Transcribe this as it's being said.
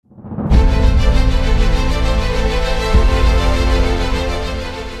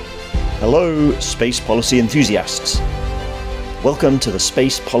Hello, space policy enthusiasts. Welcome to the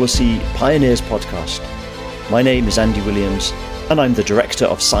Space Policy Pioneers podcast. My name is Andy Williams, and I'm the Director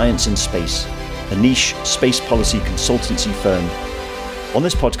of Science in Space, a niche space policy consultancy firm. On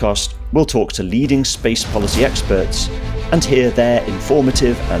this podcast, we'll talk to leading space policy experts and hear their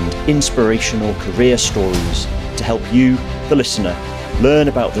informative and inspirational career stories to help you, the listener, learn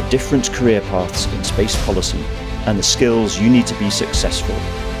about the different career paths in space policy and the skills you need to be successful.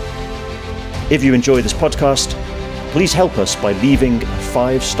 If you enjoy this podcast, please help us by leaving a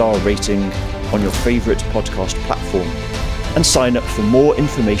 5-star rating on your favourite podcast platform and sign up for more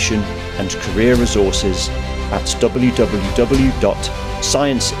information and career resources at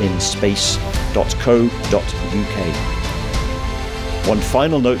www.scienceinspace.co.uk. One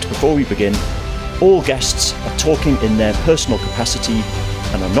final note before we begin: all guests are talking in their personal capacity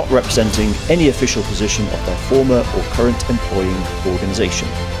and are not representing any official position of their former or current employing organisation.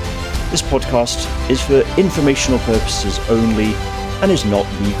 This podcast is for informational purposes only and is not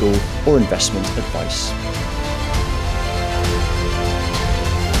legal or investment advice.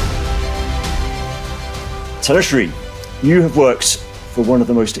 Tanushri, you have worked for one of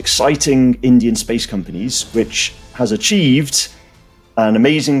the most exciting Indian space companies, which has achieved an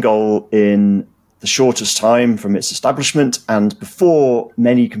amazing goal in the shortest time from its establishment and before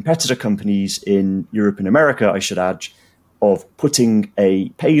many competitor companies in Europe and America, I should add, of putting a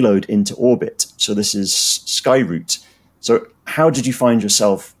payload into orbit. So this is Skyroot. So how did you find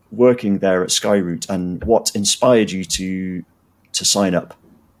yourself working there at Skyroot, and what inspired you to sign up?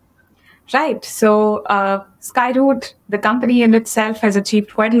 Right. So Skyroot, the company in itself, has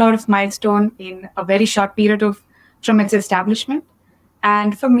achieved quite a lot of milestone in a very short period from its establishment.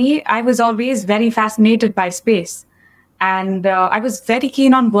 And for me, I was always very fascinated by space. And I was very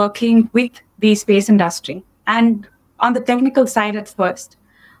keen on working with the space industry and on the technical side at first.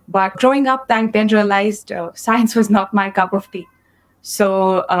 But growing up, I then realized science was not my cup of tea.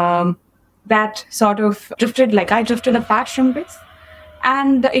 So that sort of I drifted apart from this.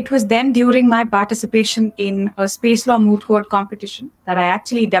 And it was then during my participation in a space law moot court competition that I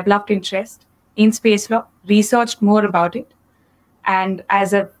actually developed interest in space law, researched more about it. And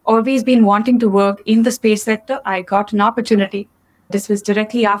as I've always been wanting to work in the space sector, I got an opportunity. This was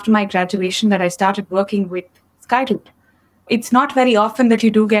directly after my graduation that I started working with Skyroot. It's not very often that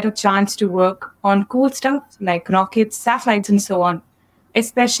you do get a chance to work on cool stuff like rockets, satellites, and so on,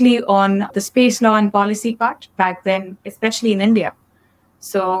 especially on the space law and policy part back then, especially in India.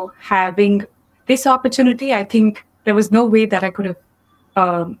 So having this opportunity, I think there was no way that I could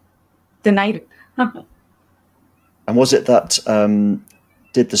have denied it. And was it that,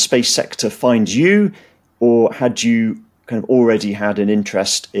 did the space sector find you, or had you kind of already had an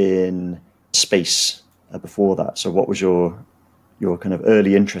interest in space before that? So what was your kind of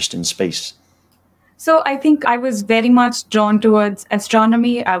early interest in space? So I think I was very much drawn towards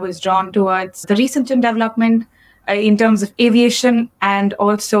astronomy. I was drawn towards the research and development in terms of aviation and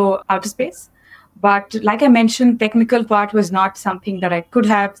also outer space. But like I mentioned, technical part was not something that I could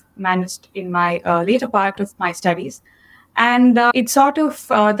have managed in my later part of my studies. And it sort of,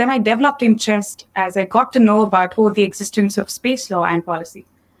 then I developed interest as I got to know about the existence of space law and policy.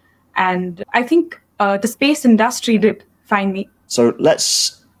 And I think the space industry did find me. So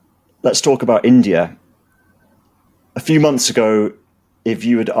let's talk about India. A few months ago, if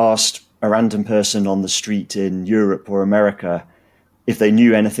you had asked a random person on the street in Europe or America if they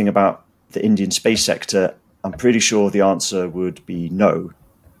knew anything about the Indian space sector, I'm pretty sure the answer would be no.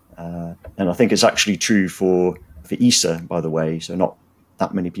 And I think it's actually true for ESA, by the way, so not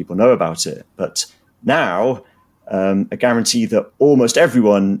that many people know about it. But now, I guarantee that almost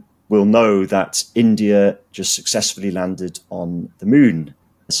everyone will know that India just successfully landed on the moon.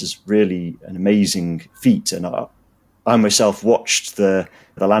 This is really an amazing feat, and I myself watched the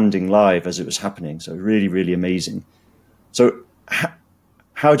landing live as it was happening, so really, really amazing. So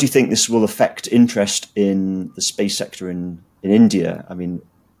how do you think this will affect interest in the space sector in India? I mean,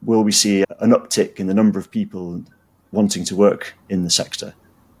 will we see an uptick in the number of people wanting to work in the sector?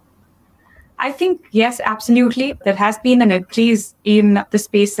 I think, yes, absolutely. There has been an increase in the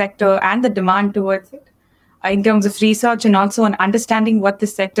space sector and the demand towards it in terms of research and also on understanding what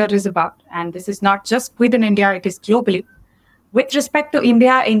this sector is about. And this is not just within India, it is globally. With respect to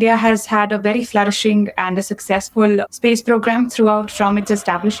India, India has had a very flourishing and a successful space program throughout from its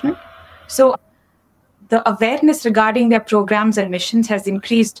establishment. So the awareness regarding their programs and missions has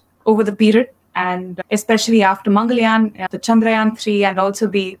increased over the period, and especially after Mangalyaan, the Chandrayaan-3, and also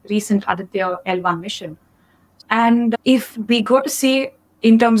the recent Aditya L1 mission. And if we go to see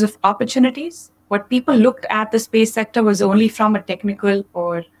in terms of opportunities, what people looked at the space sector was only from a technical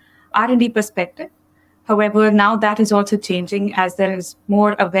or R&D perspective. However, now that is also changing as there is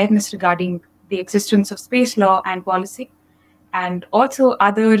more awareness regarding the existence of space law and policy, and also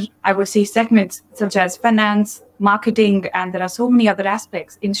other, I would say, segments such as finance, marketing, and there are so many other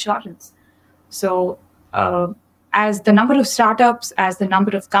aspects, insurance. So, as the number of startups, as the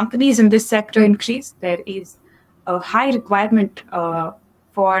number of companies in this sector increase, there is a high requirement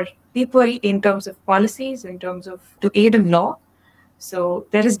for people in terms of policies, in terms of to aid in law. So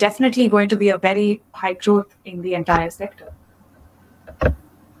there is definitely going to be a very high growth in the entire sector.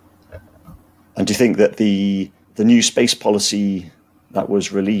 And do you think that the new space policy that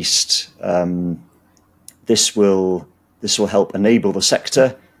was released, this will help enable the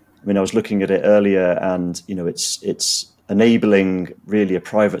sector? I mean, I was looking at it earlier, and it's enabling really a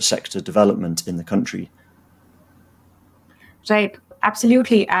private sector development in the country. Right,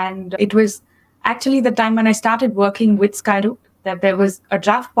 absolutely. And it was actually the time when I started working with Skyroot that there was a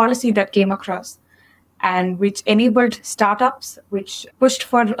draft policy that came across and which enabled startups, which pushed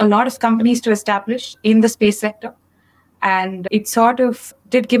for a lot of companies to establish in the space sector. And it sort of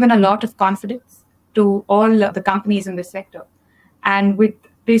did given a lot of confidence to all the companies in this sector. And with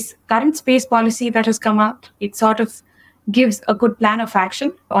this current space policy that has come out, it sort of gives a good plan of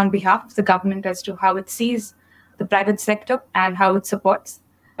action on behalf of the government as to how it sees the private sector and how it supports.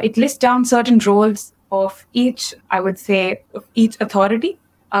 It lists down certain roles of each, I would say, of each authority,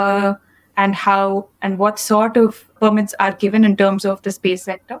 and how and what sort of permits are given in terms of the space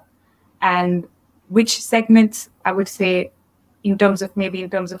sector, and which segments, I would say, in terms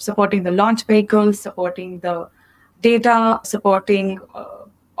of supporting the launch vehicles, supporting the data, supporting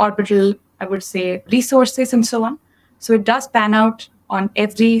orbital, I would say, resources and so on. So it does pan out on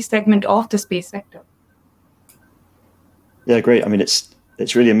every segment of the space sector. Yeah, great. I mean,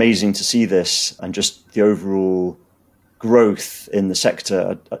 it's really amazing to see this and just the overall growth in the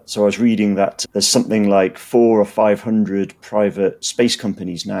sector. So I was reading that there's something like 400 or 500 private space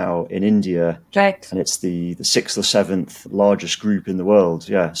companies now in India. Right. And it's the 6th or 7th largest group in the world.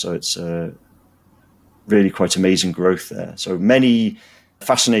 Yeah, so it's really quite amazing growth there. So many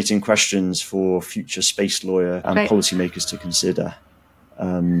fascinating questions for future space lawyer and policymakers to consider.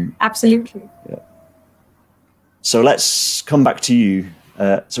 Absolutely. Yeah. So let's come back to you.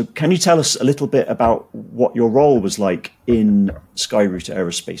 So can you tell us a little bit about what your role was like in Skyroot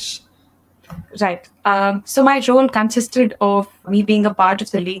Aerospace? Right. So my role consisted of me being a part of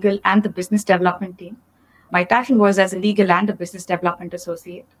the legal and the business development team. My title was as a legal and a business development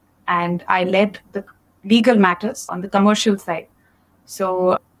associate, and I led the legal matters on the commercial side.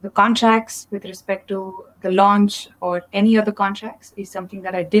 So the contracts with respect to the launch or any other contracts is something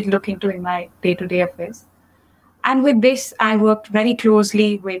that I did look into in my day-to-day affairs. And with this, I worked very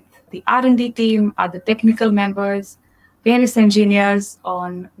closely with the R&D team, other technical members, various engineers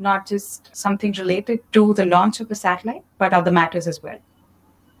on not just something related to the launch of the satellite, but other matters as well.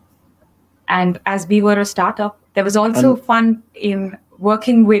 And as we were a startup, there was also fun in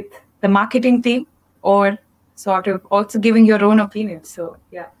working with the marketing team or sort of also giving your own opinions. So,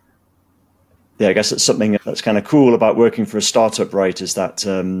 yeah. Yeah, I guess it's something that's kind of cool about working for a startup, right, is that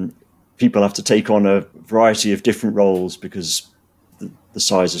people have to take on a variety of different roles because the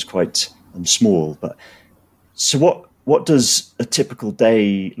size is quite small. But so what does a typical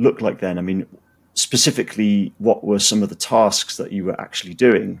day look like then? I mean, specifically, what were some of the tasks that you were actually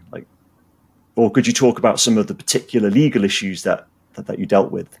doing? Like, or could you talk about some of the particular legal issues that you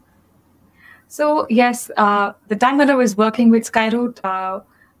dealt with? So yes, the time when I was working with Skyroot,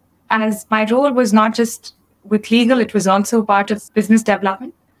 as my role was not just with legal, it was also part of business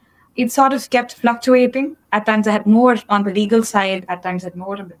development. It sort of kept fluctuating. At times I had more on the legal side, at times I had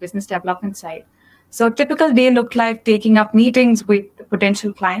more on the business development side. So a typical day looked like taking up meetings with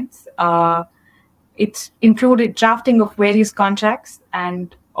potential clients. It included drafting of various contracts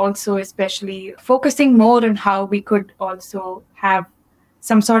and also especially focusing more on how we could also have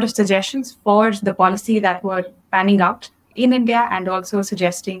some sort of suggestions for the policy that were panning out in India and also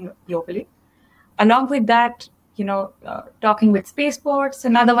suggesting globally. Along with that, talking with spaceports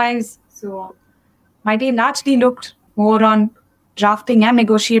and otherwise. So my day largely looked more on drafting and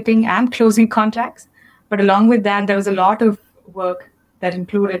negotiating and closing contracts. But along with that, there was a lot of work that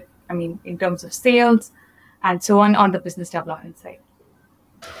included, in terms of sales and so on the business development side.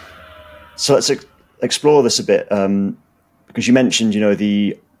 So let's explore this a bit, because you mentioned,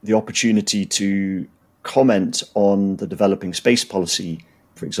 the opportunity to comment on the developing space policy,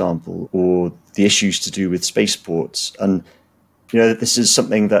 for example, or the issues to do with spaceports. And, this is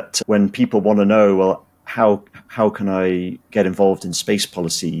something that when people want to know, well, how can I get involved in space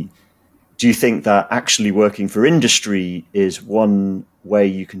policy? Do you think that actually working for industry is one way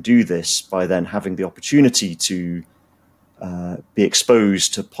you can do this by then having the opportunity to be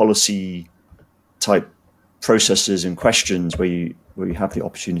exposed to policy type processes and questions where you have the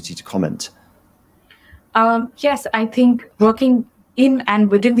opportunity to comment? Yes, I think working in and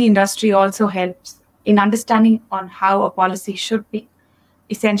within the industry also helps in understanding on how a policy should be.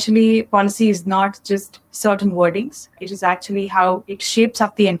 Essentially, policy is not just certain wordings. It is actually how it shapes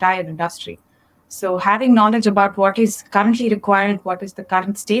up the entire industry. So having knowledge about what is currently required, what is the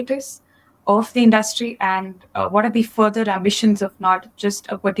current status of the industry, and what are the further ambitions of not just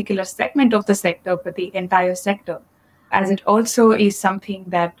a particular segment of the sector, but the entire sector, as it also is something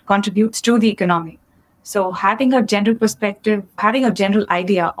that contributes to the economy. So having a general perspective, having a general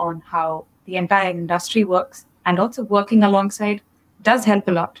idea on how the entire industry works, and also working alongside does help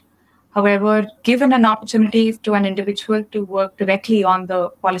a lot. However, given an opportunity to an individual to work directly on the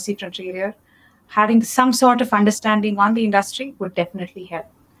policy frontier, having some sort of understanding on the industry would definitely help.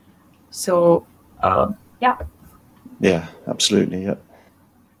 So, yeah. Yeah, absolutely. Yeah.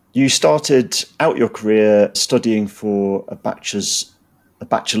 You started out your career studying for a bachelor's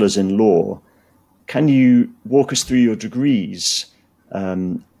in law. Can you walk us through your degrees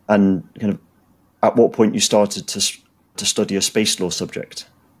and kind of at what point you started to study a space law subject?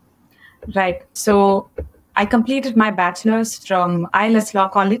 Right. So I completed my bachelor's from ILS Law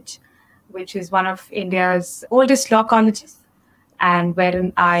College, which is one of India's oldest law colleges, and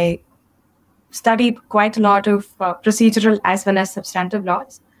wherein I studied quite a lot of procedural as well as substantive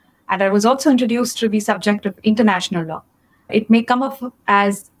laws. And I was also introduced to the subject of international law. It may come up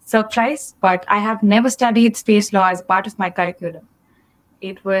as surprise, but I have never studied space law as part of my curriculum.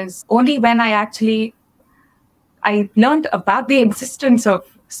 It was only when I learned about the existence of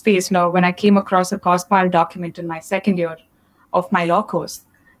space law when I came across a course file document in my second year of my law course.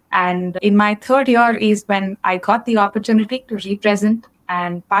 And in my third year is when I got the opportunity to represent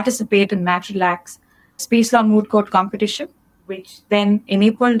and participate in Matrilac's Space Law Moot Court competition, which then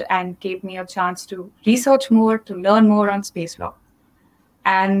enabled and gave me a chance to research more, to learn more on space law.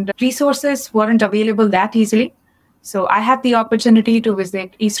 And resources weren't available that easily. So I had the opportunity to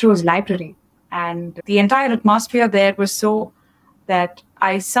visit ISRO's library. And the entire atmosphere there was so that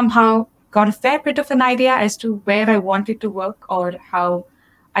I somehow got a fair bit of an idea as to where I wanted to work or how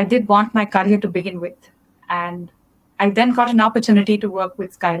I did want my career to begin with. And I then got an opportunity to work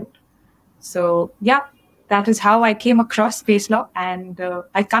with Skyroot. So, yeah, that is how I came across space law. And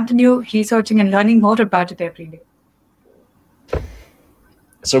I continue researching and learning more about it every day.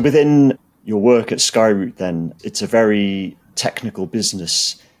 So within your work at Skyroot, then, it's a very technical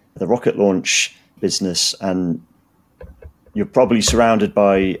business, the rocket launch business, and you're probably surrounded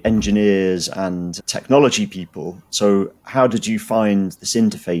by engineers and technology people. So how did you find this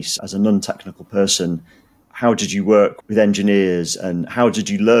interface as a non-technical person? How did you work with engineers, and how did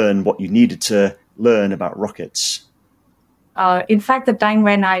you learn what you needed to learn about rockets? In fact, the time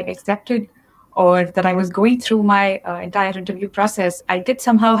when I accepted or that I was going through my entire interview process, I did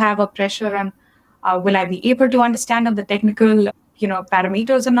somehow have a pressure on will I be able to understand on the technical,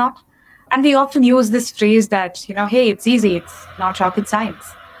 parameters or not? And we often use this phrase that, hey, it's easy, it's not rocket science.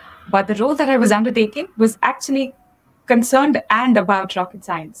 But the role that I was undertaking was actually concerned and about rocket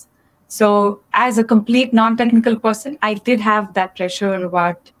science. So as a complete non-technical person, I did have that pressure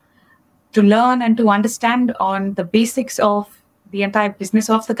about to learn and to understand on the basics of the entire business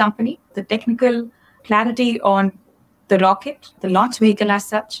of the company, the technical clarity on the rocket, the launch vehicle as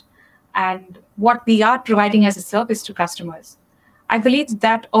such, and what we are providing as a service to customers. I believe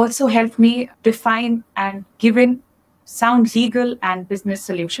that also helped me define and give in sound legal and business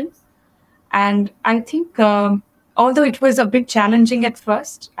solutions. And I think, although it was a bit challenging at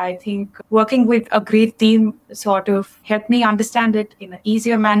first, I think working with a great team sort of helped me understand it in an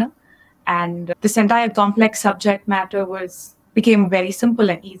easier manner. And this entire complex subject matter became very simple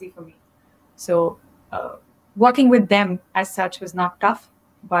and easy for me. So working with them as such was not tough,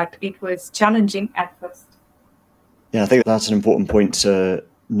 but it was challenging at first. Yeah, I think that's an important point to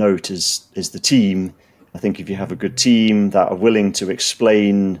note is the team. I think if you have a good team that are willing to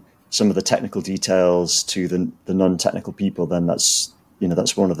explain some of the technical details to the non-technical people, then that's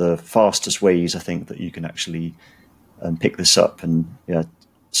one of the fastest ways I think that you can actually pick this up. And yeah,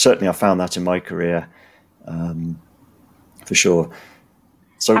 certainly I found that in my career, for sure.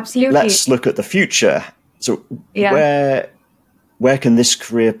 So Absolutely. Let's look at the future. So where can this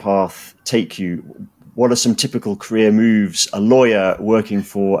career path take you? What are some typical career moves a lawyer working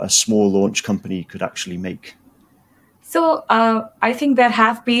for a small launch company could actually make? So I think there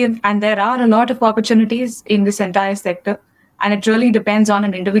have been and there are a lot of opportunities in this entire sector, and it really depends on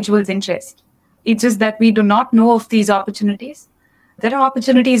an individual's interest. It's just that we do not know of these opportunities. There are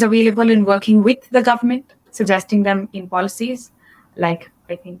opportunities available in working with the government, suggesting them in policies, like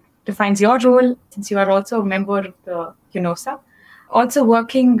I think defines your role since you are also a member of the UNOSA. Also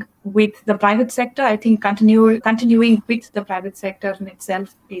working with the private sector, I think continuing with the private sector in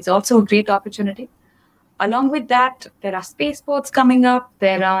itself is also a great opportunity. Along with that, there are spaceports coming up.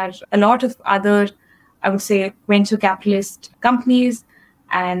 There are a lot of other, I would say, venture capitalist companies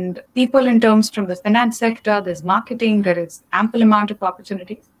and people in terms from the finance sector. There's marketing. There is ample amount of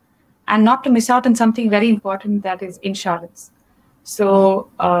opportunities. And not to miss out on something very important, that is insurance. So,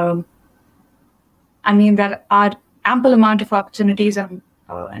 there are ample amount of opportunities and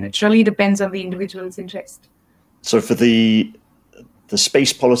it really depends on the individual's interest. So for the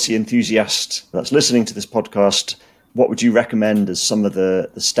space policy enthusiast that's listening to this podcast, what would you recommend as some of the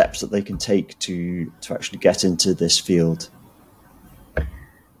steps that they can take to actually get into this field?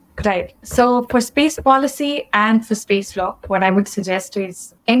 Right. So for space policy and for space law, what I would suggest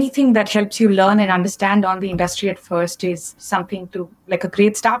is anything that helps you learn and understand on the industry at first is something to like a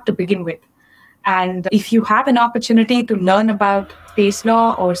great start to begin with. And if you have an opportunity to learn about space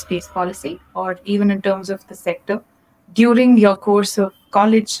law or space policy, or even in terms of the sector, during your course of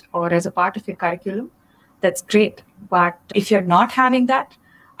college or as a part of your curriculum, that's great. But if you're not having that,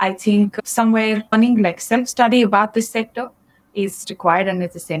 I think somewhere learning like self-study about this sector is required and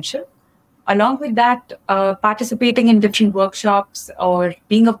is essential. Along with that, participating in different workshops or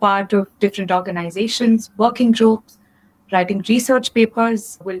being a part of different organizations, working groups, writing research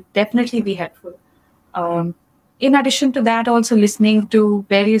papers will definitely be helpful. In addition to that, also listening to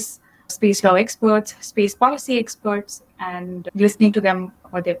various space law experts, space policy experts, and listening to them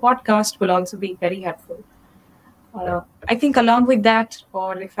or their podcast will also be very helpful. I think along with that,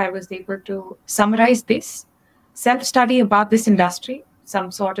 or if I was able to summarize this, self-study about this industry,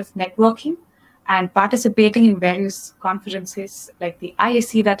 some sort of networking, and participating in various conferences like the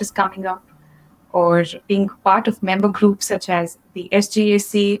ISC that is coming up, or being part of member groups such as the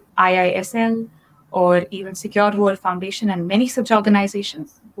SGAC, IISL, or even Secure World Foundation, and many such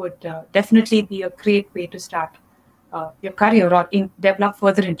organizations would definitely be a great way to start your career or develop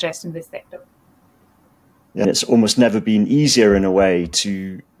further interest in this sector. Yeah, it's almost never been easier in a way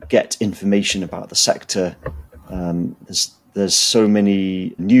to get information about the sector. There's so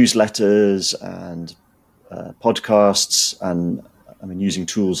many newsletters and podcasts, and using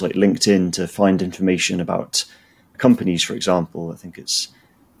tools like LinkedIn to find information about companies, for example. I think it's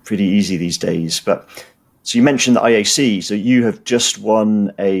pretty easy these days. But so you mentioned the IAC, so you have just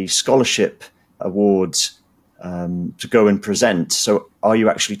won a scholarship award to go and present. So are you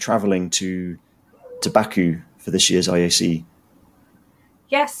actually traveling to Baku for this year's IAC?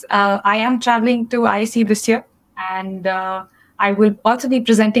 Yes, I am traveling to IAC this year, and I will also be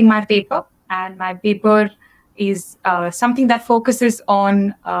presenting my paper. And my paper is something that focuses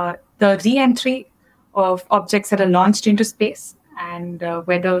on the re-entry of objects that are launched into space, and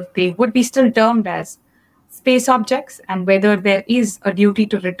whether they would be still termed as space objects, and whether there is a duty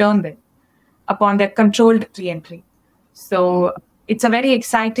to return them upon their controlled re-entry. So it's a very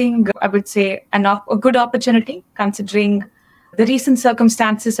exciting, I would say, a good opportunity, considering the recent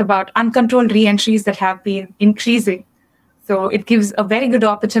circumstances about uncontrolled re-entries that have been increasing. So it gives a very good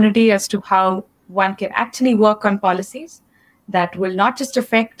opportunity as to how one can actually work on policies that will not just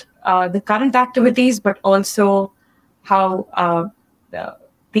affect the current activities, but also how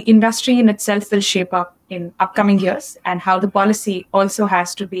the industry in itself will shape up in upcoming years, and how the policy also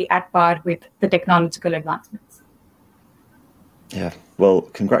has to be at par with the technological advancements. Yeah, well,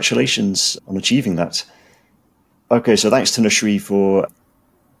 congratulations on achieving that. Okay, so thanks, Tanushri, for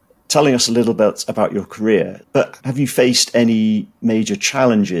telling us a little bit about your career. But have you faced any major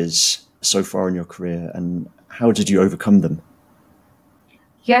challenges so far in your career, and how did you overcome them?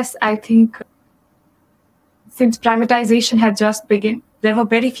 Yes, I think since privatization had just begun, there were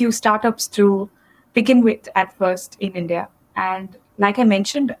very few startups to begin with at first in India. And like I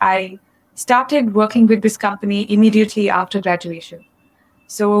mentioned, I started working with this company immediately after graduation.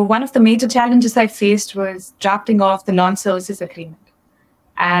 So one of the major challenges I faced was drafting off the non-services agreement.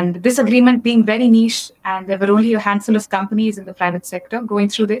 And this agreement being very niche, and there were only a handful of companies in the private sector going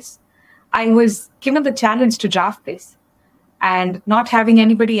through this, I was given the challenge to draft this. And not having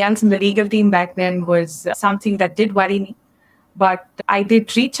anybody else in the legal team back then was something that did worry me. But I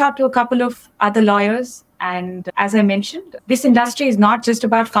did reach out to a couple of other lawyers. And as I mentioned, this industry is not just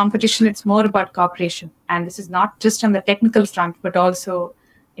about competition, it's more about cooperation. And this is not just on the technical front, but also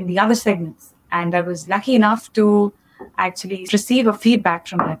in the other segments. And I was lucky enough to actually receive a feedback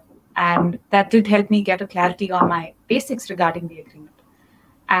from them. And that did help me get a clarity on my basics regarding the agreement.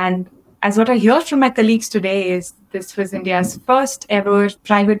 And as what I hear from my colleagues today is this was India's first ever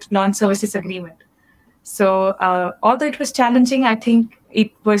private launch services agreement. So although it was challenging, I think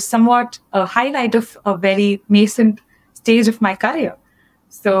it was somewhat a highlight of a very nascent stage of my career.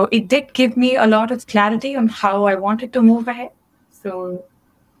 So it did give me a lot of clarity on how I wanted to move ahead. So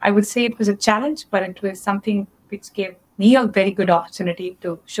I would say it was a challenge, but it was something which gave me a very good opportunity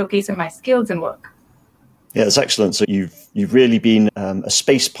to showcase my skills and work. Yeah, that's excellent. So you've really been a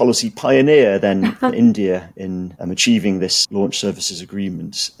space policy pioneer then for India in achieving this launch services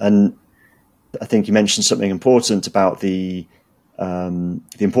agreement. And I think you mentioned something important about the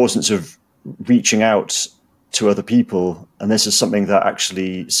importance of reaching out to other people. And this is something that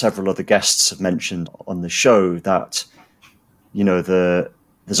actually several other guests have mentioned on the show, that, you know,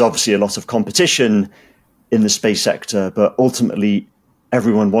 there's obviously a lot of competition in the space sector, but ultimately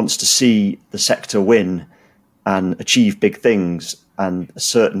everyone wants to see the sector win and achieve big things, and a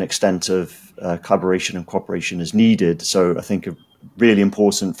certain extent of collaboration and cooperation is needed. So I think a really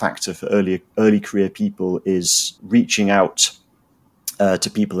important factor for early career people is reaching out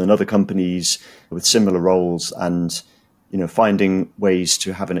to people in other companies with similar roles, and, you know, finding ways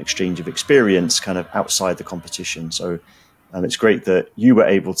to have an exchange of experience kind of outside the competition. So it's great that you were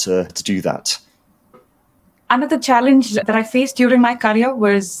able to do that. Another challenge that I faced during my career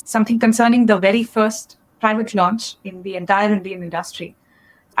was something concerning the very first private launch in the entire Indian industry.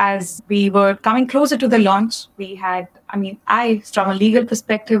 As we were coming closer to the launch, I, from a legal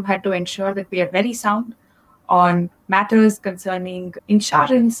perspective, had to ensure that we are very sound on matters concerning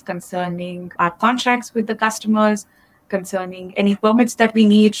insurance, concerning our contracts with the customers, concerning any permits that we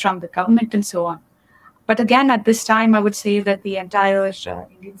need from the government and so on. But again, at this time, I would say that the entire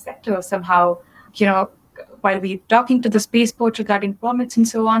Indian sector somehow, while we were talking to the spaceport regarding permits and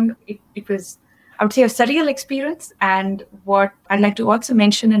so on, it was, I would say, a surreal experience. And what I'd like to also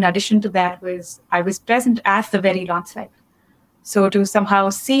mention in addition to that was I was present at the very launch site. So to somehow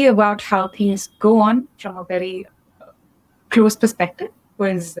see about how things go on from a very close perspective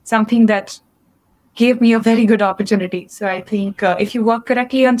was something that gave me a very good opportunity. So I think if you work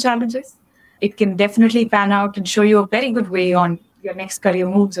correctly on challenges, it can definitely pan out and show you a very good way on your next career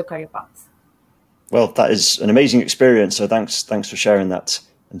moves or career paths. Well, that is an amazing experience. So thanks for sharing that,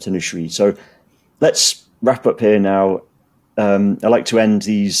 Tanushri. So let's wrap up here now. I like to end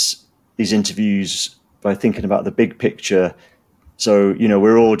these interviews by thinking about the big picture. So, you know,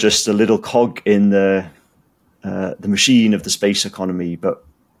 we're all just a little cog in the machine of the space economy, but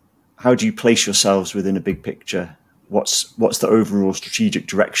how do you place yourselves within a big picture? What's the overall strategic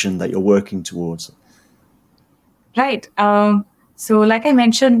direction that you're working towards? Right. So like I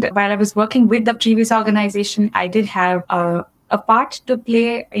mentioned, while I was working with the previous organization, I did have a part to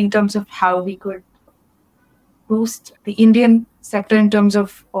play in terms of how we could boost the Indian sector in terms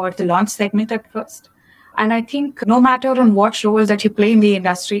of, or the launch segment at first. And I think no matter on what role that you play in the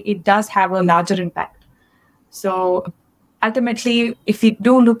industry, it does have a larger impact. So ultimately, if we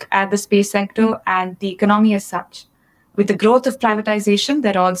do look at the space sector and the economy as such, with the growth of privatization,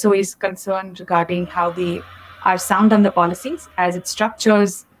 there also is concern regarding how we are sound on the policies as it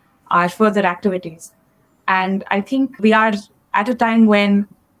structures our further activities. And I think we are at a time when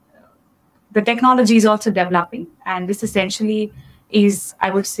the technology is also developing, and this essentially is,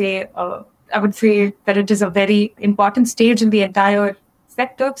 I would say that it is a very important stage in the entire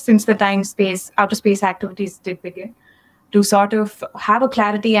sector since the time outer space activities did begin, to sort of have a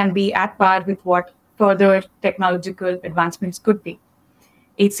clarity and be at par with what further technological advancements could be.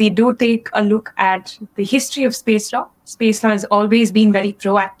 If we do take a look at the history of space law has always been very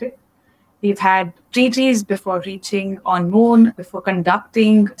proactive. We've had treaties before reaching on moon, before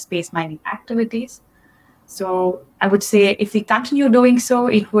conducting space mining activities. So I would say if we continue doing so,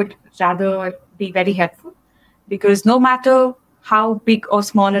 it would rather be very helpful, because no matter how big or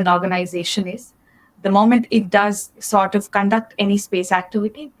small an organization is, the moment it does sort of conduct any space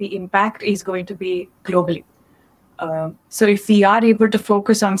activity, the impact is going to be globally. So if we are able to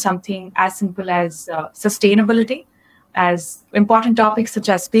focus on something as simple as sustainability, as important topics such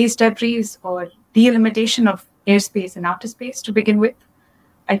as space debris or delimitation of airspace and outer space to begin with,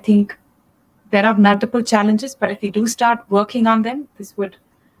 I think there are multiple challenges, but if we do start working on them, this would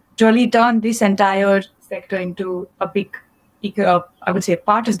really turn this entire sector into a big, I would say,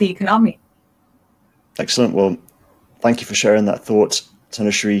 part of the economy. Excellent. Well, thank you for sharing that thought,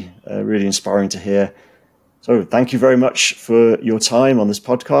 Tanushri. Really inspiring to hear. So thank you very much for your time on this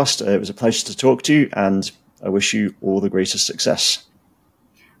podcast. It was a pleasure to talk to you, and I wish you all the greatest success.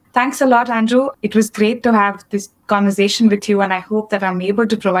 Thanks a lot, Andrew. It was great to have this conversation with you, and I hope that I'm able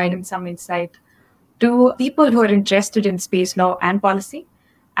to provide some insight to people who are interested in space law and policy.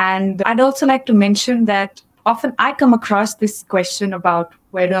 And I'd also like to mention that often I come across this question about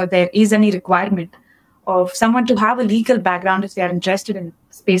whether there is any requirement of someone to have a legal background if they are interested in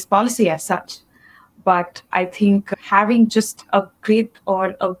space policy as such. But I think having just a great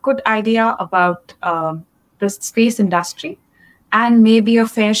or a good idea about the space industry and maybe a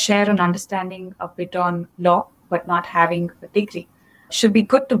fair share and understanding a bit on law, but not having a degree, should be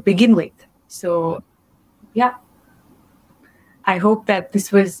good to begin with. So, yeah, I hope that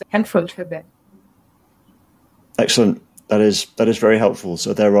this was helpful for them. Excellent. That is very helpful.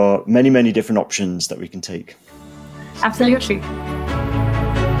 So there are many, many different options that we can take. Absolutely.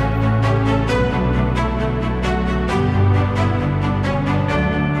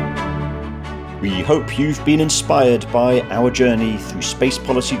 We hope you've been inspired by our journey through space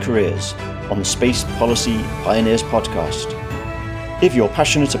policy careers on the Space Policy Pioneers podcast. If you're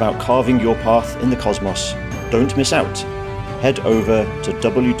passionate about carving your path in the cosmos, don't miss out. Head over to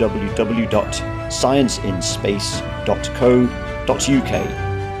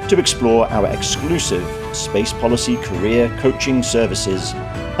www.scienceinspace.co.uk to explore our exclusive space policy career coaching services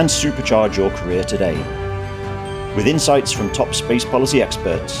and supercharge your career today. With insights from top space policy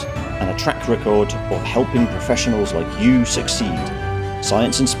experts and a track record of helping professionals like you succeed,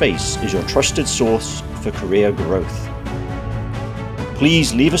 Science in Space is your trusted source for career growth.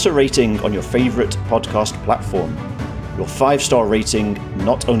 Please leave us a rating on your favourite podcast platform. Your 5-star rating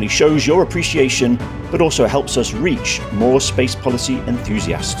not only shows your appreciation, but also helps us reach more space policy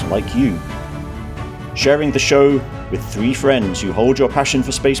enthusiasts like you. Sharing the show with 3 friends who hold your passion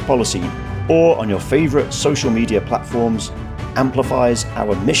for space policy or on your favourite social media platforms amplifies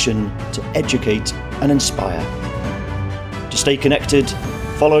our mission to educate and inspire. To stay connected,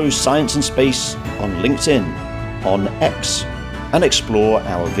 follow Science in Space on LinkedIn, on X, and explore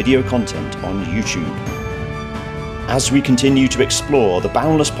our video content on YouTube. As we continue to explore the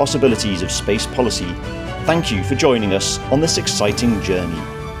boundless possibilities of space policy, thank you for joining us on this exciting journey.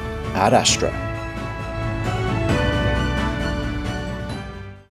 Ad Astra.